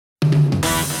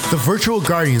The Virtual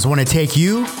Guardians want to take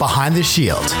you behind the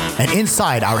shield and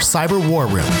inside our cyber war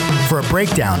room for a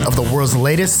breakdown of the world's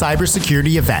latest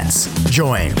cybersecurity events.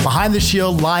 Join Behind the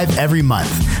Shield live every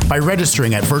month by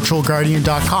registering at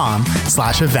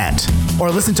virtualguardian.com/event or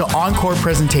listen to encore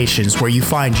presentations where you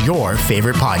find your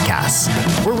favorite podcasts.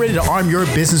 We're ready to arm your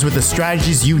business with the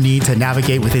strategies you need to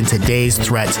navigate within today's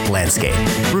threat landscape.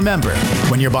 Remember,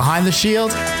 when you're behind the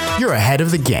shield, you're ahead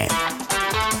of the game.